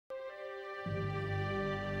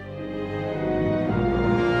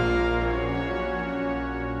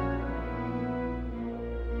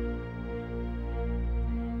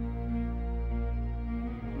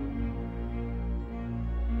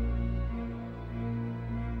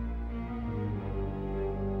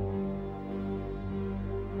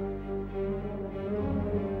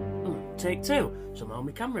take two. Somehow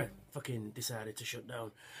my camera fucking decided to shut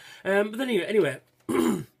down. But then anyway,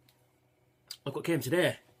 look what came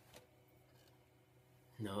today.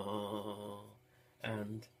 No.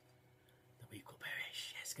 And the week will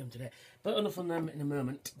perish. Yes, came today. But enough on them in a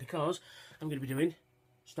moment, because I'm going to be doing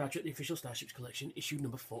Star Trek, the official Starships collection, issue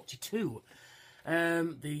number 42.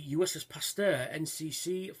 The USS Pasteur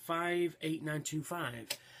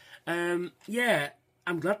NCC-58925. Yeah,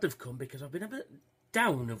 I'm glad they've come, because I've been a bit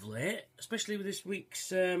down of late, especially with this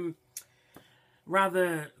week's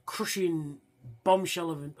rather crushing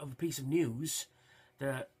bombshell of a piece of news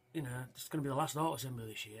that, you know, it's going to be the last auto assembly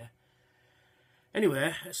this year.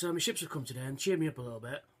 Anyway, so my ships have come today and cheered me up a little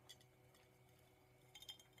bit.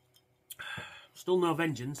 Still no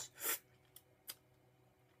vengeance.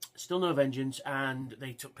 Still no vengeance, and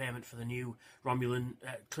they took payment for the new Romulan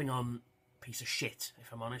Klingon piece of shit,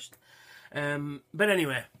 if I'm honest. But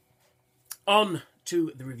anyway, on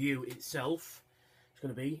to the review itself. It's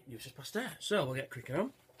going to be USS Pasteur. So we'll get quicker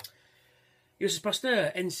on. USS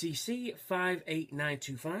Pasteur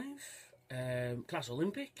NCC-58925. Class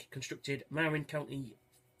Olympic, constructed Marin County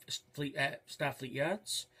Starfleet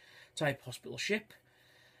Yards, type hospital ship,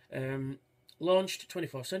 launched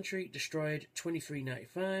 24th century, destroyed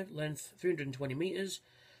 2395, length 320 metres,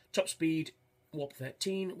 top speed warp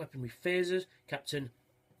 13, weaponry phasers, Captain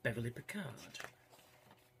Beverly Picard.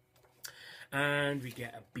 And we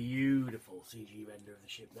get a beautiful CG render of the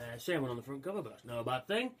ship there, same one on the front cover, but that's no bad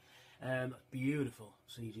thing. Beautiful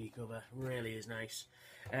CG cover, really is nice.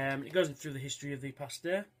 It goes through the history of the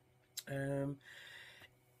Pasteur. In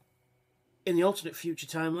the alternate future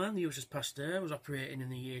timeline, the USS Pasteur was operating in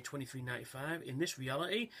the year 2395. In this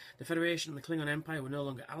reality, the Federation and the Klingon Empire were no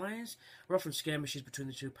longer allies, were often skirmishes between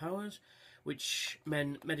the two powers, which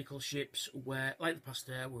meant medical ships, were, like the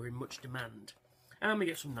Pasteur, were in much demand. And we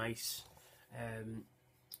get some nice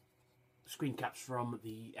screen caps from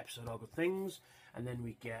the episode All Good Things, and then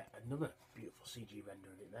we get another beautiful CG render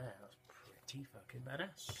of it there. That's pretty fucking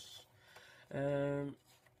badass.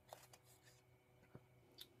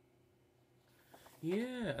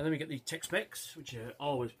 Yeah, and then we get the tech specs, which are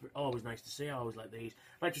always nice to see. I always like these.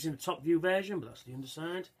 I like to see the top view version, but that's the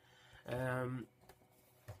underside.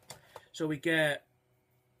 So we get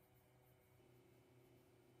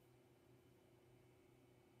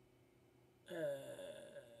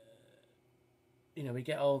you know, we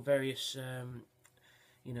get all various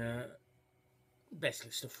you know,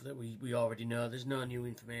 basically stuff that we already know. There's no new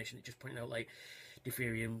information. It's just pointing out like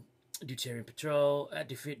deuterium patrol,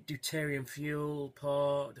 deuterium fuel,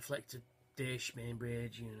 port, deflector dish, main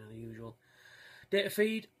bridge, you know, the usual. Data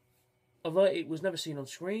feed. Although it was never seen on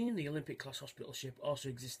screen, the Olympic-class hospital ship also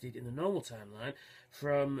existed in the normal timeline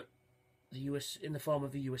from the in the form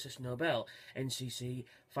of the USS Nobel, NCC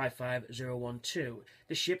 55012.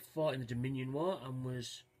 The ship fought in the Dominion War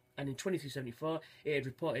and in 2374 it had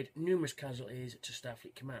reported numerous casualties to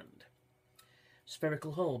Starfleet Command.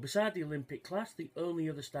 Spherical hull. Beside the Olympic class, the only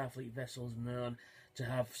other Starfleet vessels known to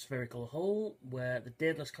have spherical hull were the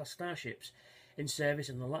Daedalus class starships, in service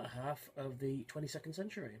in the latter half of the 22nd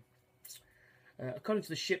century. According to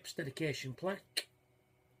the ship's dedication plaque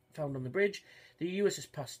found on the bridge, the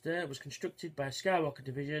USS Pasteur was constructed by Skywalker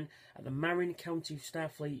Division at the Marin County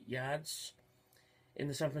Starfleet Yards in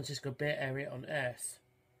the San Francisco Bay Area on Earth.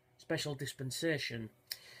 Special dispensation.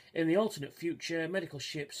 In the alternate future, medical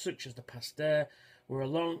ships such as the Pasteur were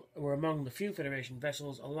among the few Federation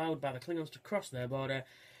vessels allowed by the Klingons to cross their border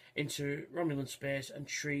into Romulan space and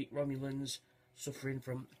treat Romulans suffering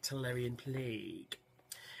from Tellurian plague.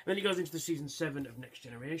 And then he goes into the season 7 of Next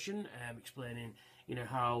Generation, explaining, you know,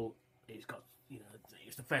 how it's got, you know,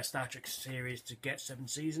 it's the first Star Trek series to get 7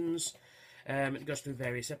 seasons. It goes through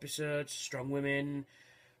various episodes, strong women,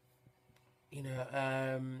 you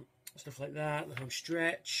know, stuff like that, the home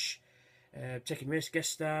stretch, taking risk,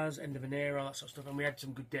 guest stars, end of an era, all that sort of stuff. And we had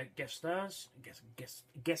some good guest stars.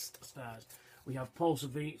 Guest stars. We have Paul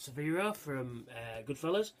Severo from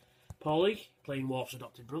Goodfellas, Paulie playing Worf's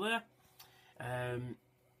adopted brother,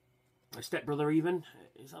 a stepbrother even.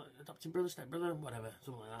 Is that adopted brother, stepbrother, whatever,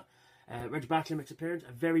 something like that. Reg Barkley makes an appearance.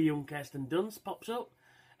 A very young Kirsten Dunst pops up.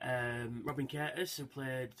 Robin Curtis, who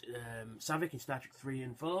played Savick in Star Trek 3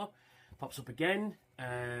 and 4, pops up again.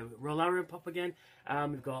 Roll Aaron pop again.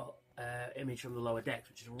 And we've got Image from the Lower Decks,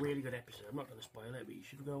 which is a really good episode. I'm not going to spoil it, but you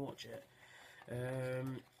should go and watch it.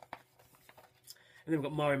 And then we've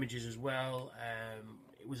got more images as well.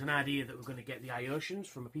 It was an idea that we're going to get the Iosians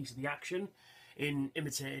from a piece of the action in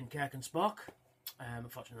imitating Kirk and Spock.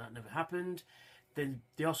 Unfortunately, that never happened. Then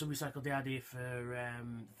they also recycled the idea for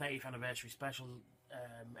the 30th anniversary special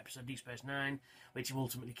episode Deep Space Nine, which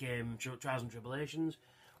ultimately came Trials and Tribulations,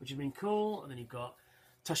 which has been cool. And then you've got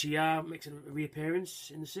Tasha Yar makes a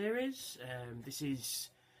reappearance in the series. This is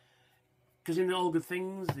because in the All Good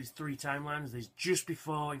Things, there's 3 timelines. There's just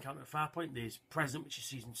before Encounter at Farpoint. There's present, which is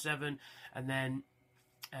season 7, and then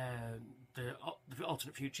the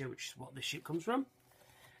alternate future, which is what this ship comes from.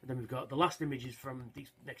 And then we've got the last images from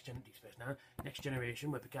Next Generation,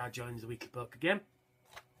 where Picard joins the Weekly Poke again.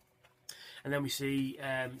 And then we see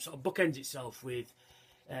sort of bookends itself with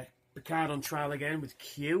Picard on trial again with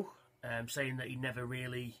Q, saying that he never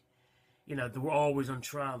really, they were always on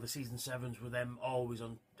trial. The season 7s were them always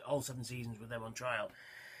on, all 7 seasons were them on trial,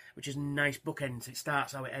 which is a nice bookend. It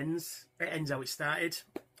starts how it ends. It ends how it started,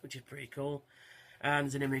 which is pretty cool. And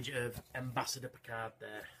there's an image of Ambassador Picard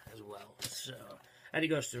there as well. So, and he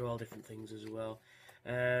goes through all different things as well.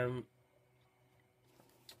 And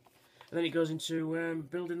then he goes into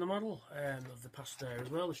building the model of the Pasteur as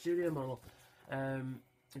well, the studio model.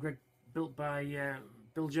 Built by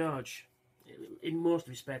Bill George in most of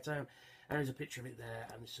his spare time. And there's a picture of it there,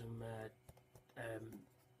 and some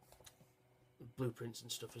blueprints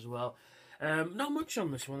and stuff as well. Not much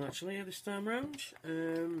on this one actually this time round.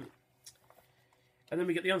 And then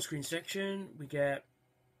we get the on-screen section. We get,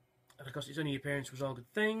 and of course, its only appearance was All Good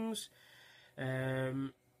Things.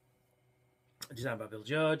 Designed by Bill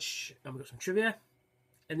George. And we've got some trivia.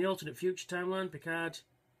 In the alternate future timeline, Picard,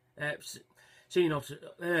 seeing alternate.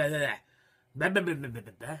 Hang on a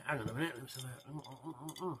minute.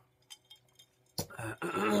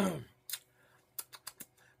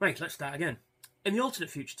 Right, let's start again. In the alternate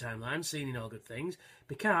future timeline, seen in All Good Things,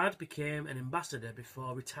 Picard became an ambassador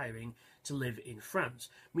before retiring to live in France.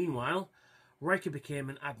 Meanwhile, Riker became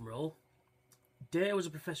an admiral. Data was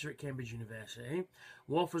a professor at Cambridge University.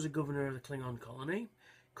 Worf was a governor of the Klingon colony.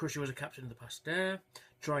 Crusher was a captain of the Pasteur.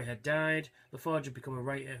 Troy had died. LaForge had become a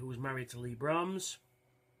writer who was married to Lee Brahms.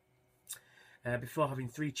 Before having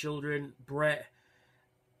 3 children, Brett,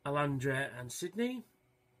 Alandra and Sydney.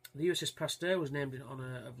 The USS Pasteur was named in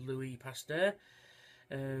honour of Louis Pasteur,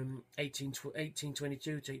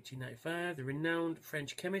 1822 to 1895, the renowned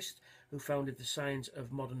French chemist who founded the science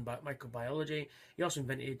of modern microbiology. He also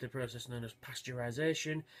invented the process known as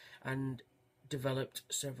pasteurisation and developed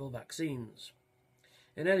several vaccines.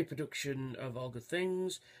 In early production of All Good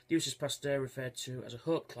Things, the USS Pasteur referred to as a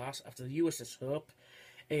Hope class after the USS Hope,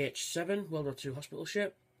 AH-7, World War II hospital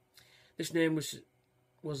ship. This name was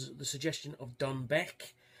the suggestion of Don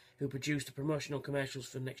Beck, who produced the promotional commercials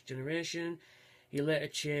for Next Generation. It was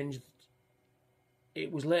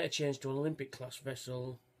later changed to an Olympic class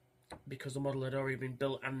vessel because the model had already been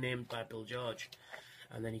built and named by Bill George.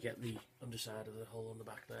 And then you get the underside of the hull on the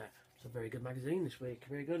back there. It's a very good magazine this week.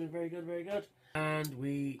 Very good, very good, very good. And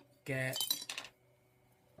we get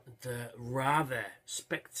the rather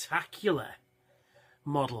spectacular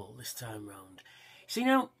model this time round. See,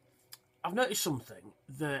 now, I've noticed something,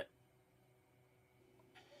 that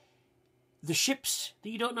the ships that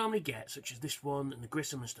you don't normally get, such as this one and the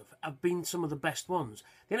Grissom and stuff, have been some of the best ones.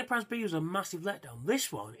 The Enterprise B was a massive letdown.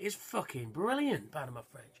 This one is fucking brilliant, pardon my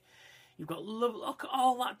French. You've got, look at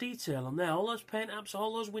all that detail on there, all those paint apps,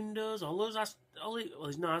 all those windows, all those, well,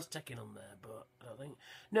 there's no Aztecing on there, but I don't think,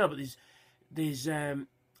 no, but there's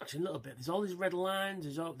actually a little bit, there's all these red lines,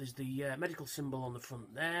 there's the medical symbol on the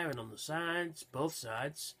front there and on the sides, both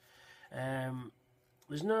sides.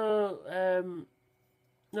 There's no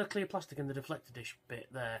clear plastic in the deflector dish bit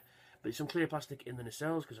there, but there's some clear plastic in the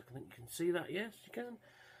nacelles, because I think you can see that, yes, you can.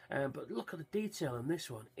 But look at the detail on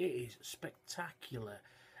this one, it is spectacular.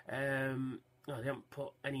 They haven't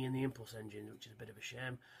put any in the impulse engine, which is a bit of a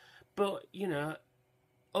shame. But,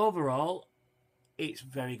 overall, it's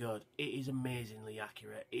very good. It is amazingly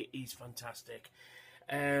accurate. It is fantastic.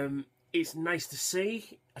 It's nice to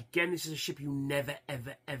see. Again, this is a ship you never,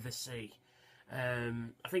 ever, ever see. I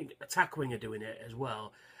think Attack Wing are doing it as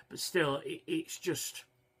well. But still, it's just...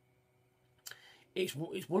 It's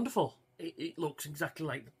wonderful. It looks exactly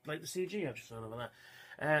like the CG I've just shown over there.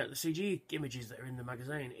 The CG images that are in the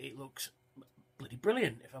magazine, it looks bloody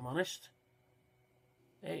brilliant, if I'm honest.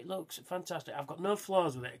 It looks fantastic. I've got no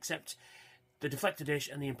flaws with it, except the deflector dish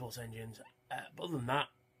and the impulse engines. But other than that,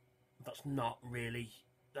 that's not really...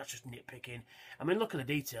 That's just nitpicking. I mean, look at the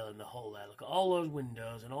detail in the hull there. Look at all those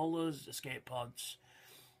windows and all those escape pods.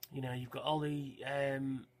 You've got all the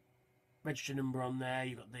register number on there.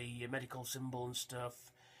 You've got the medical symbol and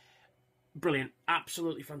stuff. Brilliant.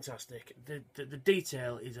 Absolutely fantastic. The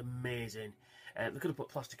detail is amazing. They could have put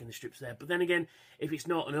plastic in the strips there. But then again, if it's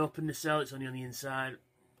not an open nacelle, it's only on the inside.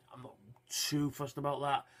 I'm not too fussed about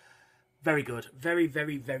that. Very good. Very,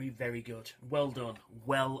 very, very, very good. Well done.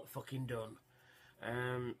 Well fucking done.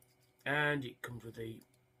 And it comes with the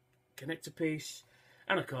connector piece.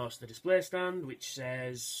 And of course the display stand, which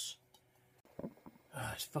says...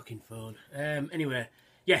 Ah, it's fucking phone. Anyway,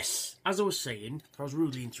 yes, as I was saying, I was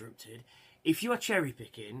rudely interrupted. If you are cherry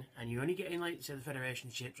picking and you're only getting, like, say, the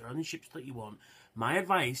Federation ships or only ships that you want, my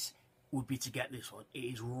advice would be to get this one. It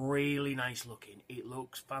is really nice looking. It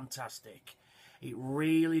looks fantastic. It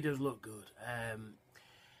really does look good.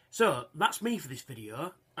 So that's me for this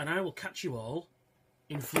video, and I will catch you all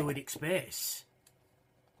in fluidic space,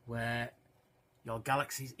 where your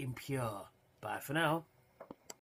galaxy's impure. Bye for now.